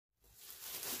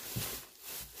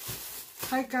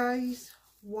Hi guys,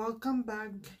 welcome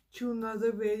back to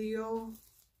another video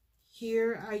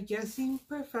here at Guessing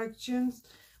Perfections.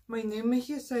 My name is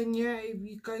Yesenia. If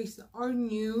you guys are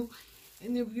new,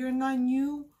 and if you're not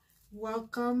new,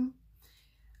 welcome.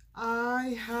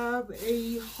 I have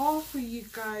a haul for you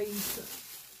guys.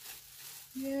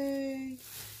 Yay!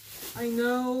 I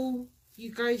know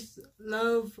you guys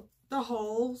love the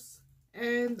hauls,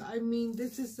 and I mean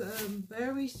this is a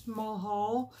very small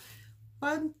haul,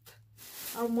 but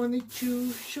I wanted to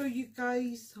show you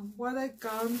guys what I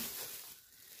got.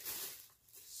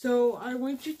 So I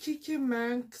went to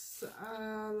tjmax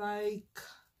like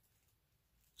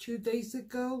 2 days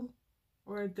ago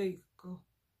or a day ago.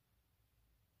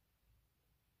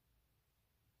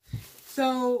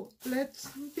 So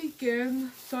let's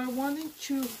begin. So I wanted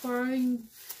to find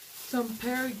some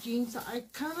pair of jeans. I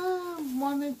kind of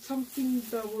wanted something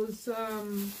that was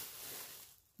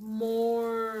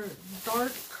more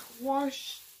dark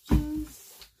wash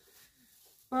jeans,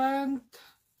 but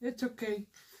it's okay.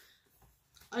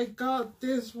 I got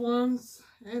these ones,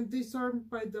 and these are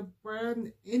by the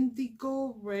brand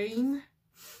Indigo Rain.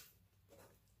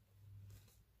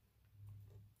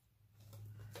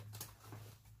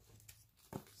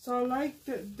 So I like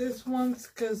these ones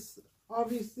because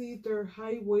obviously they're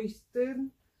high-waisted,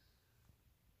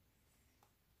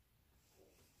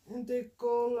 and they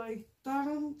go like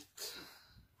that.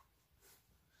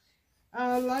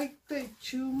 I like the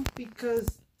too because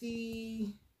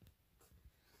the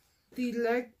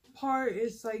leg part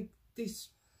is like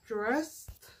distressed.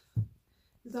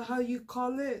 Is that how you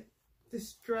call it?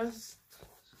 Distressed.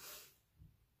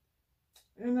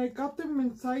 And I got them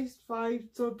in size 5,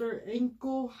 so they're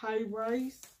ankle high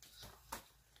rise.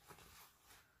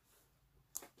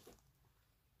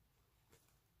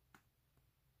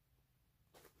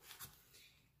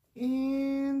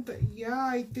 And yeah,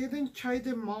 I didn't try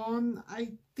them on.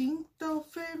 I think they'll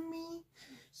fit me.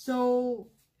 So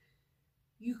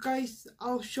you guys,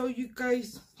 I'll show you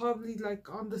guys probably like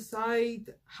on the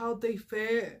side how they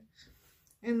fit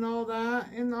and all that.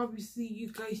 And obviously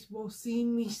you guys will see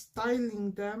me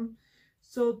styling them.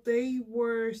 So they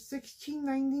were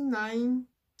 $16.99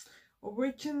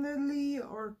 originally,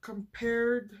 or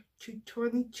compared to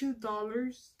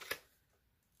 $22.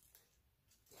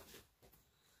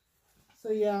 So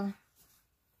yeah.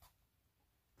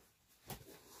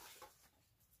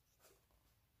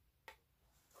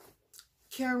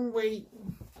 Can't wait.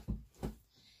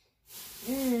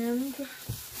 And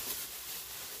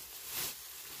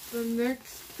the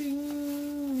next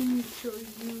thing, let me show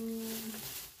you.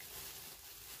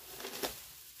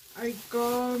 I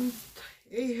got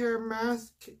a hair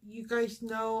mask. You guys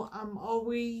know I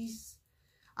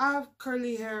have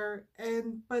curly hair,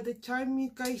 and by the time you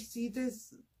guys see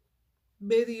this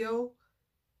video,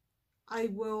 I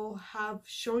will have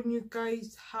shown you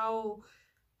guys how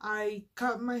I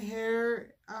cut my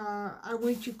hair. I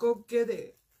went to go get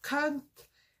it cut,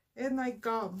 and I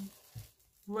got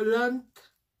blunt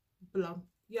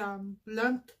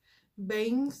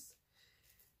bangs.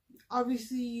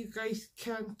 Obviously you guys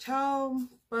can't tell,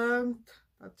 but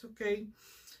that's okay.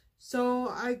 So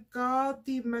I got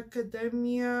the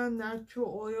macadamia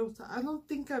natural oils. I don't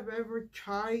think I've ever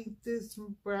tried this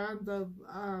brand of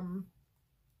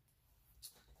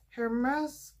hair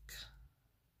mask,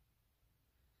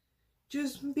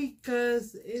 just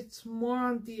because it's more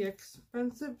on the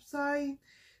expensive side.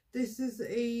 This is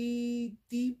a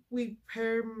deep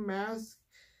repair mask.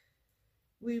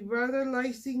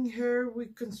 Revitalizing hair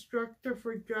reconstructor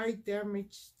for dry,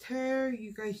 damaged hair.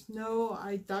 You guys know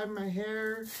I dye my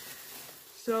hair.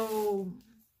 So,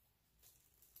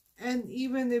 and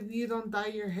even if you don't dye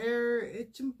your hair,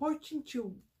 it's important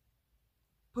to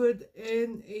put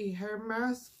in a hair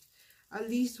mask at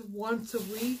least once a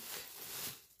week.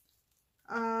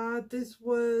 This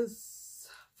was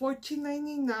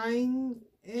 $14.99,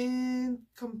 and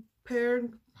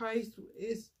compared price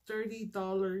is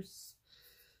 $30.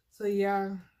 So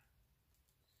yeah,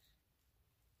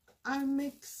 I'm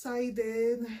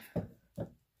excited.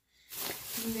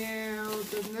 Now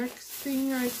the next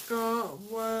thing I got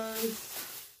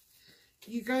was,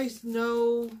 you guys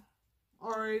know,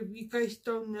 or if you guys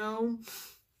don't know,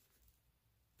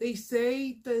 they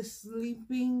say the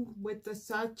sleeping with the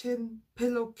satin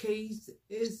pillowcase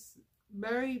is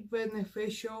very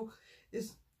beneficial,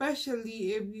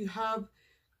 especially if you have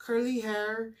curly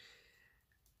hair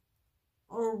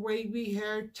or wavy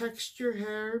hair, texture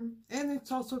hair, and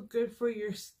it's also good for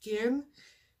your skin.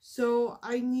 So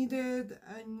I needed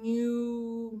a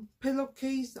new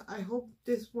pillowcase. I hope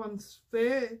this one's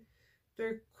fit.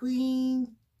 They're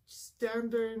queen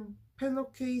standard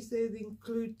pillowcase. It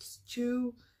includes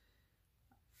 2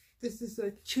 This is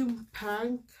a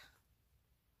tjmax.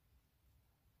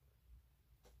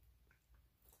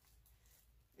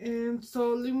 And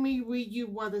so let me read you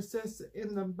what it says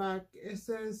in the back. It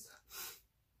says,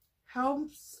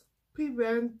 helps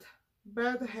prevent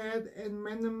bad head and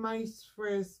minimize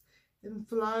stress in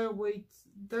flyaways.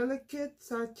 Delicate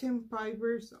satin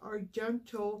fibers are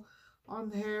gentle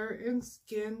on hair and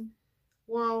skin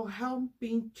while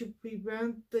helping to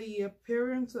prevent the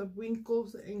appearance of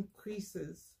wrinkles and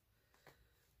creases.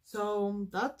 So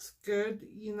that's good,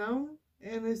 you know.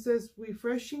 And it says,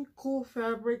 refreshing cool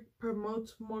fabric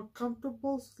promotes more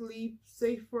comfortable sleep,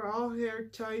 safe for all hair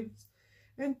types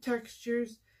and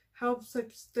textures, helps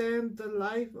extend the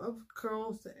life of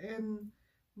curls and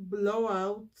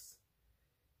blowouts.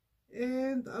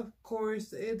 And of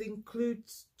course, it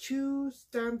includes 2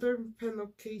 standard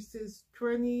pillowcases,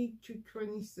 20 to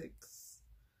 26.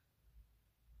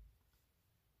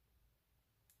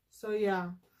 So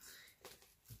yeah,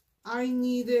 I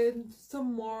needed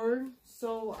some more,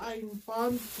 so I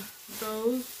bought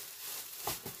those.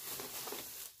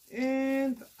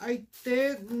 And I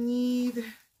did need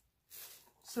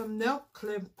some nail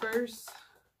clippers.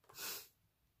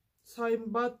 So I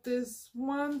bought this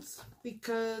ones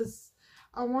because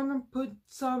I want to put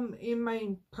some in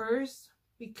my purse,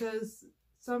 because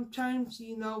sometimes,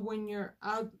 you know, when you're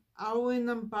out and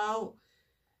about,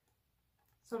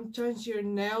 sometimes your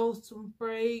nails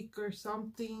break or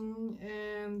something.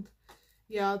 And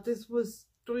yeah, this was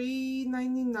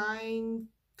 $3.99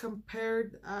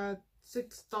 compared at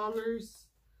 $6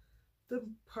 the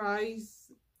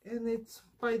price, and it's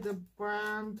by the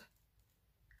brand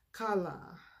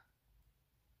Kala.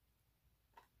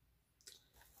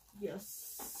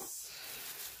 Yes.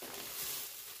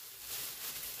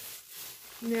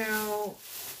 Now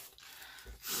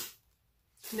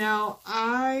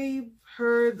I've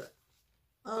heard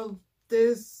of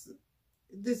this.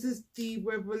 This is the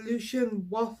Revolution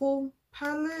Waffle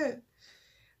palette.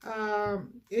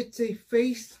 It's a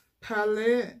face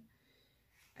palette,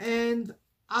 and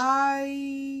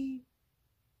I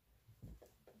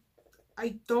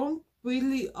don't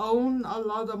really own a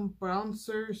lot of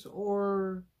bronzers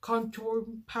or contour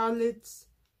palettes,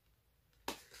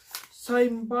 so I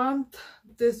bought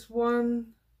this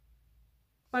one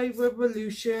by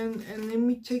Revolution. And let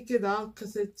me take it out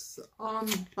because it's on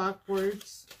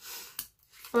backwards,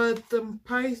 but the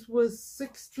price was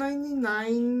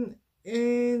 $6.99,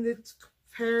 and it's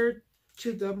compared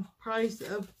to the price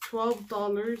of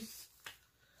 $12.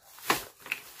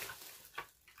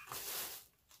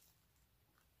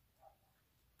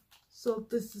 So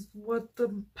this is what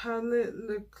the palette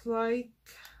looks like.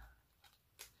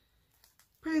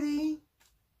 Pretty.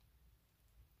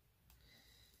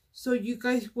 So you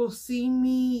guys will see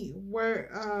me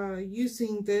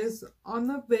using this on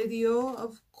a video,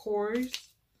 of course.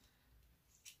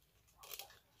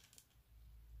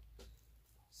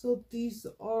 So these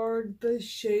are the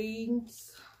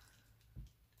shades.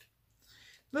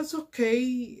 That's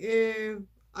okay.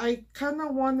 I kind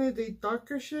of wanted a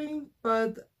darker shade,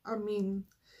 but I mean,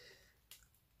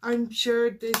 I'm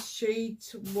sure this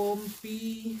shades won't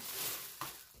be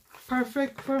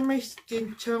perfect for my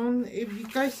skin tone. If you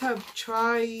guys have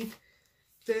tried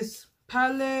this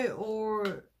palette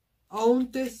or own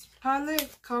this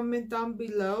palette, comment down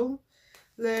below.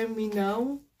 Let me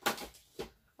know.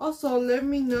 Also, let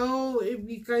me know if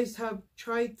you guys have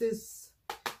tried this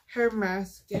hair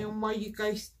mask and what you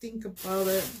guys think about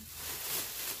it.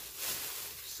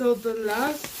 So the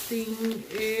last thing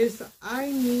is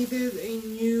I needed a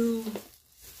new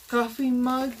coffee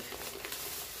mug.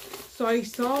 So I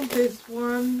saw this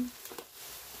one,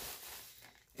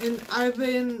 and I've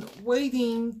been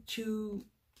waiting to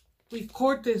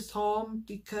record this haul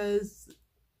because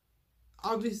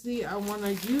obviously I want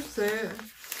to use it.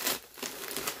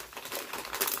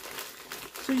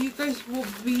 So you guys will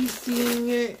be seeing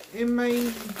it in my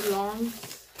vlogs.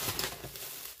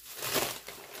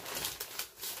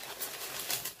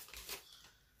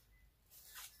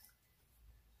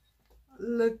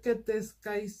 Look at this,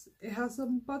 guys. It has a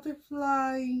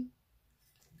butterfly.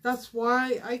 That's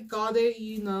why I got it,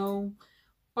 you know.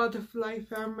 Butterfly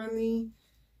family.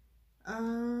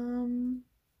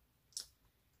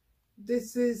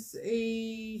 This is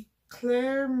a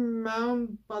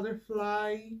Claremont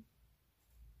butterfly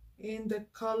in the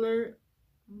color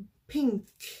pink.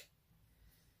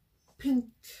 Pink.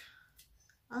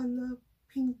 I love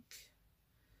pink.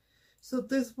 So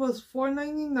this was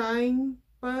 $4.99.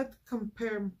 But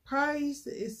compare price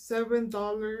is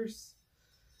 $7.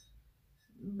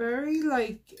 Very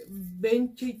like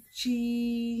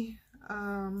vintagey,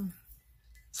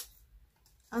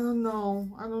 I don't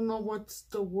know what's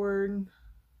the word.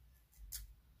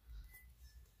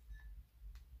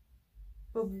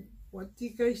 But what do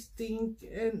you guys think?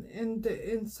 And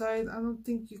the inside, I don't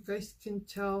think you guys can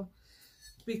tell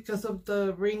because of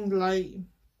the ring light,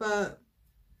 but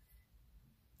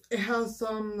it has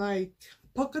some like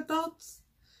polka dots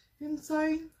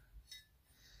inside.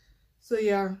 So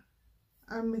yeah,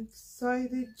 I'm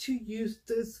excited to use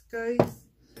this, guys.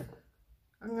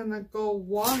 I'm gonna go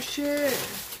wash it.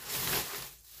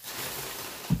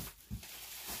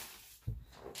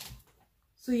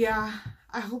 So yeah,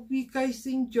 I hope you guys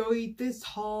enjoyed this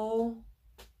haul.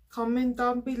 Comment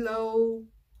down below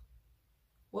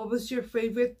what was your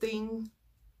favorite thing,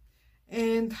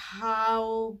 and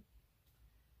have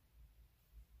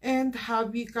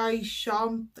you guys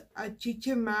shopped at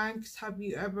tjmax? Have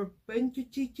you ever been to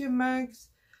tjmax?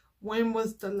 When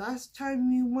was the last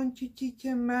time you went to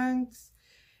tjmax?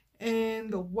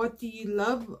 And what do you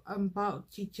love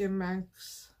about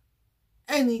tjmax?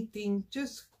 Anything,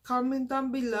 just comment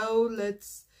down below.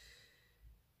 Let's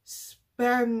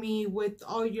spam me with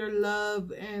all your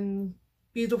love and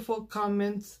beautiful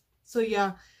comments. So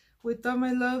yeah, with that,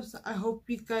 my loves, I hope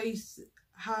you guys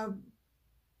have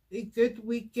a good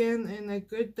weekend and a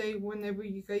good day whenever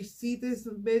you guys see this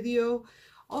video.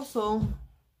 Also,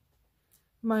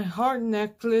 my heart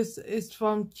necklace is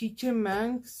from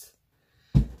tjmax.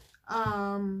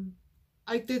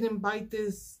 I didn't buy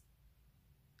this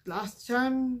last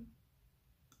time.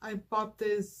 I bought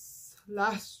this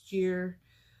last year,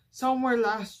 somewhere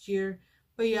last year.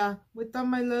 But yeah, with that,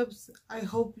 my loves, I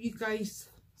hope you guys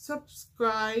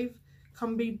subscribe,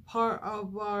 come be part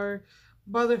of our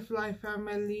butterfly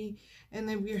family. And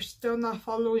if you're still not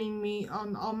following me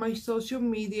on all my social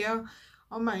media,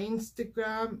 on my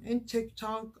Instagram and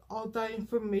TikTok, all that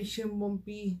information will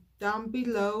be down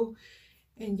below.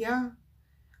 And yeah,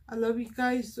 I love you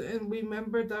guys, and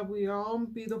remember that we are all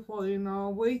beautiful in our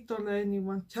way. Don't let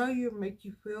anyone tell you or make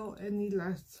you feel any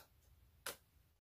less.